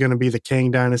it was going to be the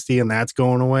Kang dynasty and that's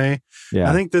going away. Yeah.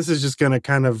 I think this is just going to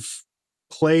kind of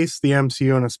place the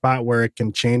MCU in a spot where it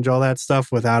can change all that stuff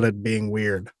without it being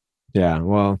weird. Yeah,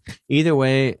 well, either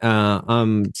way,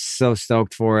 I'm so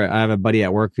stoked for it. I have a buddy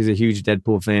at work who's a huge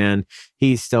Deadpool fan.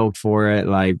 He's stoked for it.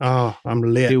 Like, oh, I'm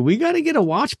lit. Dude, we got to get a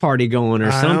watch party going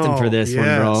or something for this one,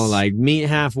 bro. Like, meet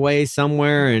halfway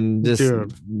somewhere and just,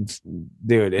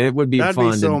 dude, it would be fun.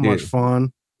 That'd be so much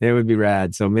fun. It would be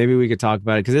rad. So maybe we could talk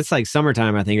about it because it's like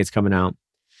summertime. I think it's coming out.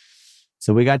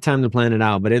 So we got time to plan it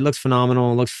out, but it looks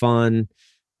phenomenal. It looks fun.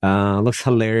 Looks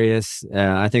hilarious.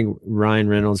 I think Ryan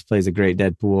Reynolds plays a great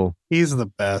Deadpool. He's the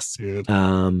best, dude.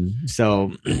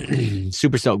 So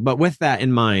super stoked. But with that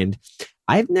in mind,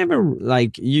 I've never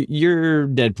like you're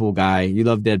Deadpool guy. You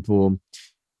love Deadpool.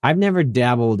 I've never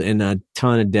dabbled in a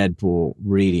ton of Deadpool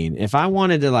reading. If I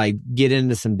wanted to like get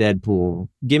into some Deadpool,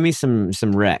 give me some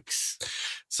recs.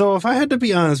 So if I had to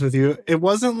be honest with you, it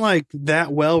wasn't like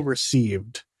that well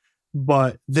received,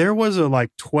 but there was a like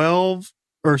 12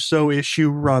 or so issue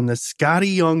run that Scotty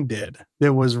Young did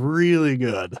that was really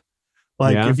good.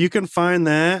 Like if you can find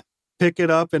that, pick it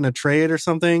up in a trade or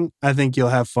something, I think you'll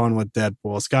have fun with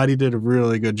Deadpool. Scotty did a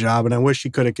really good job, and I wish he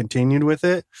could have continued with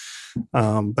it.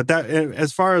 But that,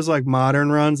 as far as like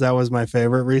modern runs, that was my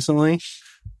favorite recently.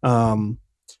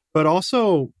 But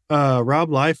also Rob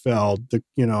Liefeld, the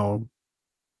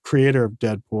creator of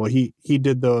Deadpool, he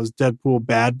did those Deadpool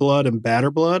Bad Blood and Batter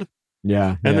Blood.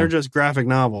 Yeah. And they're just graphic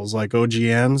novels like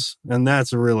OGNs. And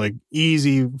that's a really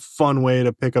easy, fun way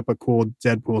to pick up a cool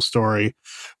Deadpool story.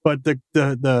 But the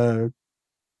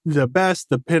best,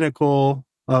 the pinnacle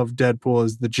of Deadpool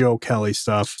is the Joe Kelly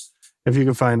stuff. If you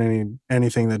can find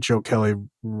anything that Joe Kelly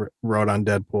wrote on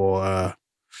Deadpool,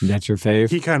 that's your fave.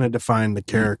 He kind of defined the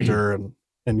character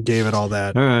and gave it all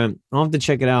that. All right, I'll have to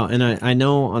check it out. And I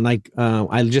know, like,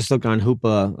 I just look on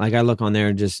Hoopa. Like, I look on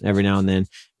there just every now and then.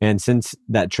 And since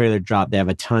that trailer dropped, they have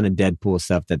a ton of Deadpool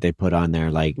stuff that they put on there,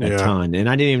 like a ton. And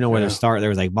I didn't even know where to start. There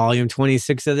was like volume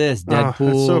 26 of this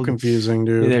Deadpool. It's so confusing,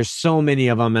 dude. There's so many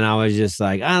of them, and I was just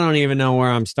like, I don't even know where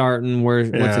I'm starting. What's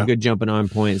a good jumping on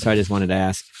point? So I just wanted to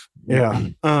ask. Yeah.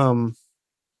 And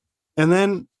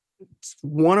then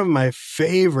one of my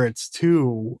favorites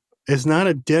too. It's not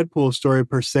a Deadpool story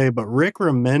per se, but Rick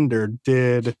Remender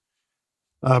did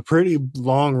a pretty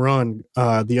long run,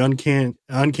 the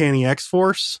Uncanny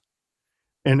X-Force.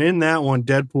 And in that one,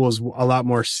 Deadpool is a lot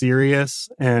more serious,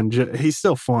 and he's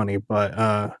still funny, but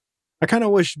I kind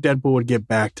of wish Deadpool would get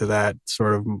back to that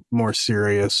sort of more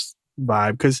serious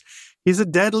vibe, because he's a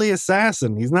deadly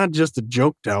assassin. He's not just a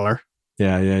joke teller.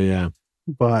 Yeah.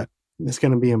 But it's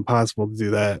going to be impossible to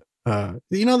do that.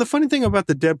 The funny thing about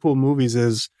the Deadpool movies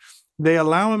is they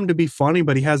allow him to be funny,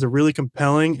 but he has a really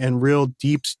compelling and real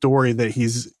deep story that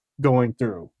he's going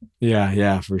through.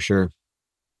 Yeah, for sure.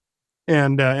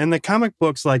 And in the comic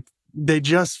books, like, they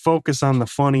just focus on the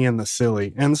funny and the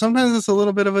silly. And sometimes it's a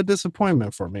little bit of a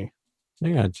disappointment for me. I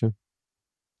got you.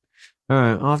 All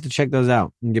right, I'll have to check those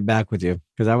out and get back with you,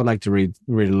 because I would like to read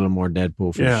a little more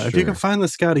Deadpool for sure. If you can find the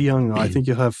Scotty Young, though, I think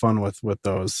you'll have fun with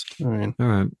those. I mean, all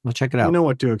right, I'll check it out. You know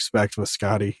what to expect with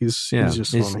Scotty. He's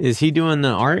just funny. Is he doing the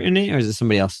art in it, or is it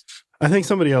somebody else? I think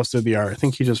somebody else did the art. I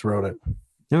think he just wrote it.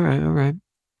 All right.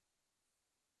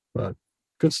 But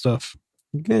good stuff.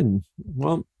 Good.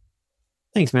 Well,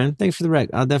 thanks, man. Thanks for the rec.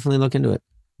 I'll definitely look into it.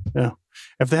 Yeah.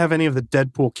 If they have any of the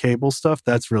Deadpool cable stuff,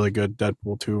 that's really good.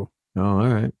 Deadpool 2. Oh, all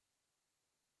right.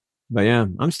 But yeah,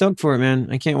 I'm stoked for it, man.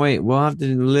 I can't wait. We'll have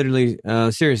to literally,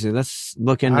 seriously, let's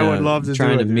look into I would love to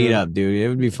trying to meet up, dude. It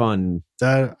would be fun.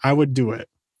 I would do it.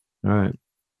 All right.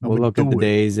 We'll look at the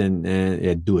days and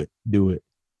do it.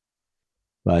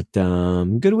 But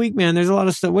good week, man. There's a lot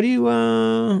of stuff. What are you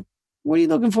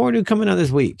looking forward to coming out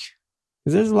this week?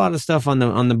 Because there's a lot of stuff on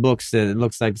the books that it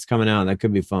looks like it's coming out that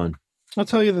could be fun. I'll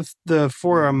tell you the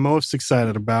 4 I'm most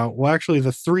excited about. Well, actually,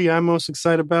 the 3 I'm most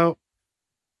excited about.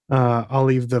 I'll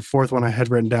leave the 4th one I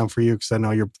had written down for you because I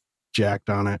know you're jacked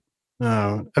on it.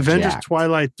 Avengers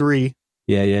Twilight 3.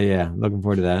 Yeah. Looking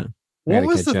forward to that. What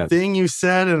was the thing you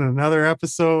said in another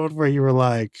episode where you were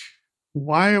like,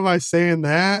 why am I saying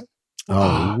that?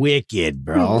 Oh, wicked,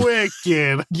 bro.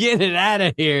 Wicked. Get it out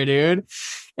of here, dude.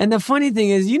 And the funny thing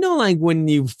is, like when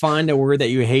you find a word that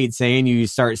you hate saying, you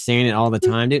start saying it all the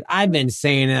time, dude. I've been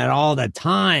saying it all the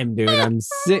time, dude. I'm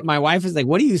sick. My wife is like,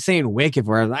 what are you saying wicked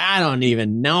for? I was like, I don't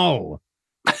even know.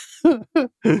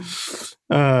 So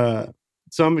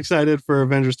I'm excited for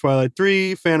Avengers Twilight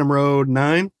 3, Phantom Road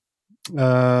 9,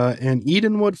 and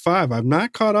Edenwood 5. I'm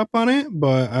not caught up on it,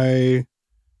 but I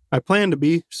plan to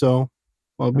be, so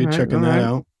I'll be checking that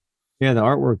out. Yeah, the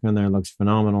artwork on there looks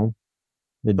phenomenal.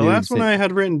 The last one I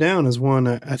had written down is one,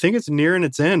 I think it's nearing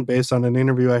its end based on an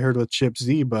interview I heard with Chip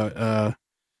Z, but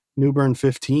Newburn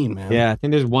 15, man. Yeah, I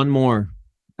think there's one more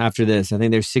after this. I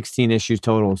think there's 16 issues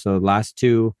total. So the last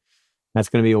 2 That's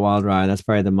going to be a wild ride. That's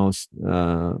probably the most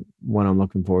one I'm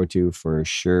looking forward to for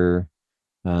sure.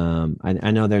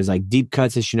 I know there's like Deep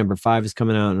Cuts issue number 5 is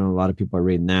coming out, and a lot of people are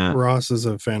reading that. Ross is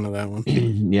a fan of that one.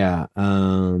 Yeah.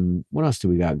 What else do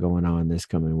we got going on this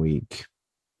coming week?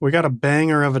 We got a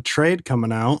banger of a trade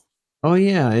coming out. Oh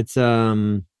yeah, it's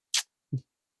Lonesome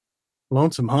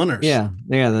Hunters. Yeah,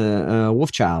 the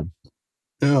Wolfchild.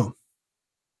 Yeah.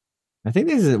 I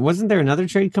think wasn't there another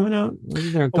trade coming out?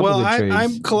 Wasn't there a couple of trades?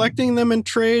 I'm collecting them in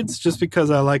trades just because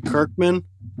I like Kirkman.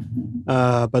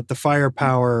 But the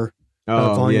Firepower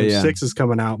Volume 6 is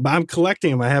coming out. But I'm collecting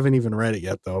them. I haven't even read it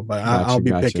yet, though. But I'll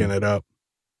be picking it up.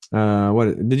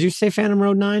 What did you say? Phantom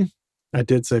Road 9? I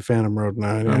did say Phantom Road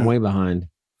 9. I'm way behind.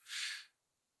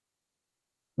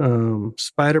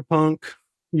 Spider-Punk.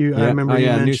 I remember you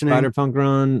mentioning. New Spider-Punk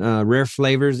run. Rare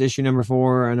Flavors issue number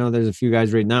 4. I know there's a few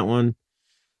guys reading that one.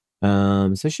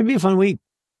 So it should be a fun week.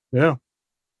 Yeah.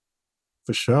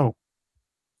 For sure.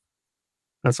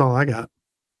 That's all I got.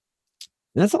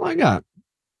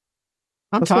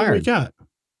 I'm tired. Got.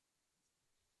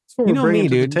 You know me,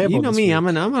 dude. You know me. I'm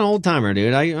an old timer,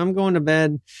 dude. I'm going to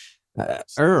bed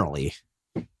early.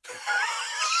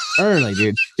 Early,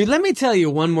 dude. Dude, let me tell you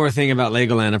one more thing about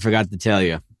Legoland I forgot to tell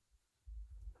you.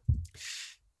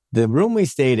 The room we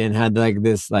stayed in had like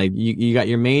this, like you got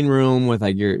your main room with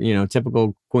like your,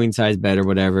 typical queen size bed or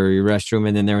whatever, your restroom.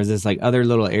 And then there was this like other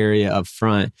little area up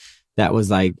front that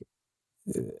was like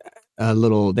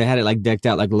they had it like decked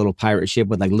out like a little pirate ship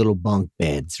with like little bunk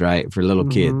beds, right? For little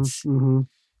kids. Mm-hmm.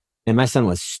 And my son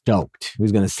was stoked. He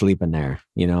was going to sleep in there,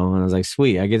 and I was like,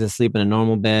 sweet, I get to sleep in a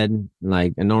normal bed,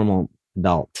 like a normal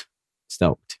adult.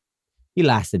 Stoked. He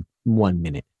lasted 1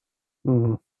 minute.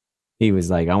 Mm-hmm. He was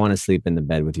like, I want to sleep in the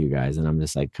bed with you guys. And I'm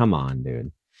just like, come on,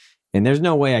 dude. And there's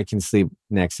no way I can sleep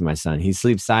next to my son. He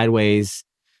sleeps sideways.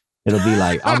 It'll be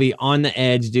like, I'll be on the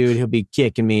edge, dude. He'll be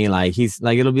kicking me. Like,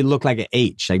 it'll look like an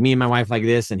H. Like me and my wife like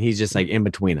this. And he's just like in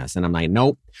between us. And I'm like,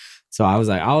 nope. So I was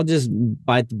like, I'll just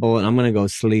bite the bullet. I'm going to go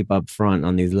sleep up front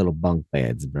on these little bunk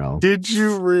beds, bro. Did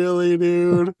you really,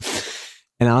 dude?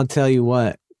 And I'll tell you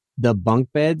what, the bunk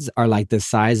beds are like the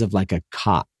size of like a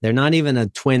cot. They're not even a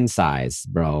twin size,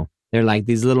 bro. They're like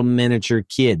these little miniature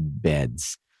kid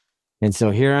beds. And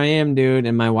so here I am, dude.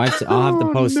 And my wife, I'll have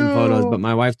to post some photos, but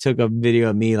my wife took a video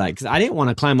of me, like, cause I didn't want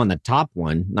to climb on the top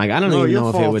one. Like, I don't even know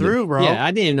if it would, bro. Yeah,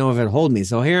 I didn't even know if it'd hold me.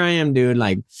 So here I am, dude,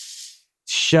 like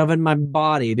shoving my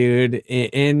body, dude,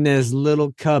 in this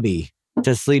little cubby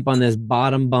to sleep on this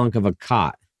bottom bunk of a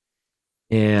cot.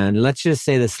 And let's just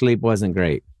say the sleep wasn't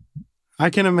great. I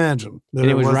can imagine. And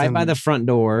it was right by the front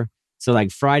door. So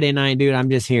like Friday night, dude, I'm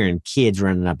just hearing kids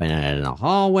running up in the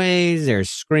hallways. They're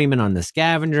screaming on the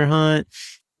scavenger hunt.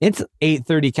 It's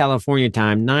 8:30 California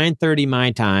time, 9:30 my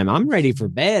time. I'm ready for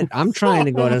bed. I'm trying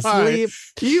to go to sleep.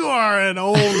 You are an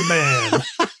old man.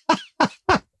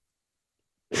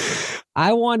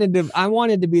 I wanted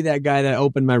to be that guy that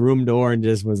opened my room door and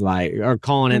just was like, or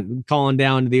calling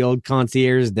down to the old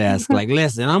concierge desk. Like,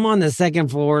 listen, I'm on the second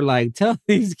floor. Like, tell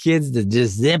these kids to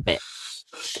just zip it.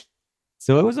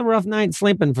 So it was a rough night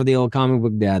sleeping for the old comic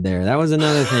book dad there. That was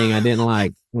another thing I didn't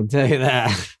like. I'll tell you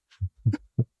that.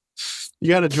 You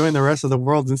got to join the rest of the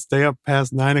world and stay up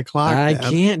past 9 o'clock. I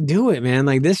can't do it, man.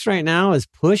 Like this right now is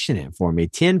pushing it for me.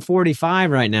 10:45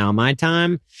 right now, my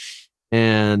time.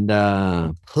 And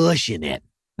pushing it.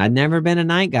 I've never been a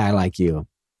night guy like you.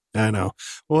 I know.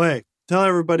 Well, hey, tell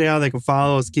everybody how they can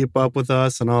follow us, keep up with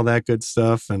us, and all that good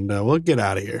stuff. And we'll get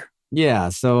out of here. Yeah,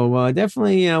 so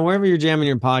definitely wherever you're jamming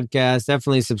your podcast,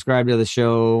 definitely subscribe to the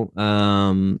show.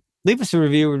 Leave us a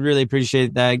review. We'd really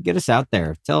appreciate that. Get us out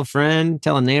there. Tell a friend,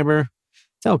 tell a neighbor,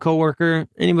 tell a coworker,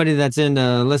 anybody that's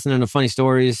into listening to funny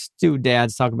stories. Two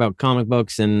dads talk about comic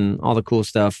books and all the cool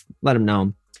stuff. Let them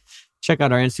know. Check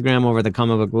out our Instagram over at the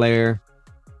Comic Book Lair.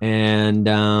 And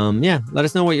let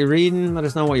us know what you're reading. Let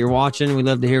us know what you're watching. We'd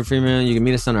love to hear from you. You can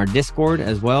meet us on our Discord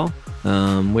as well.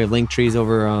 We have link trees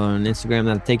over on Instagram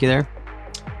that'll take you there.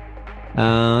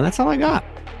 That's all I got.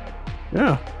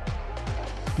 Yeah.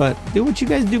 But do what you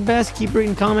guys do best. Keep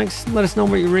reading comics. Let us know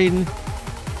what you're reading.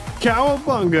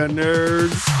 Cowabunga,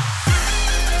 nerds.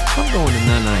 I'm going to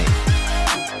night.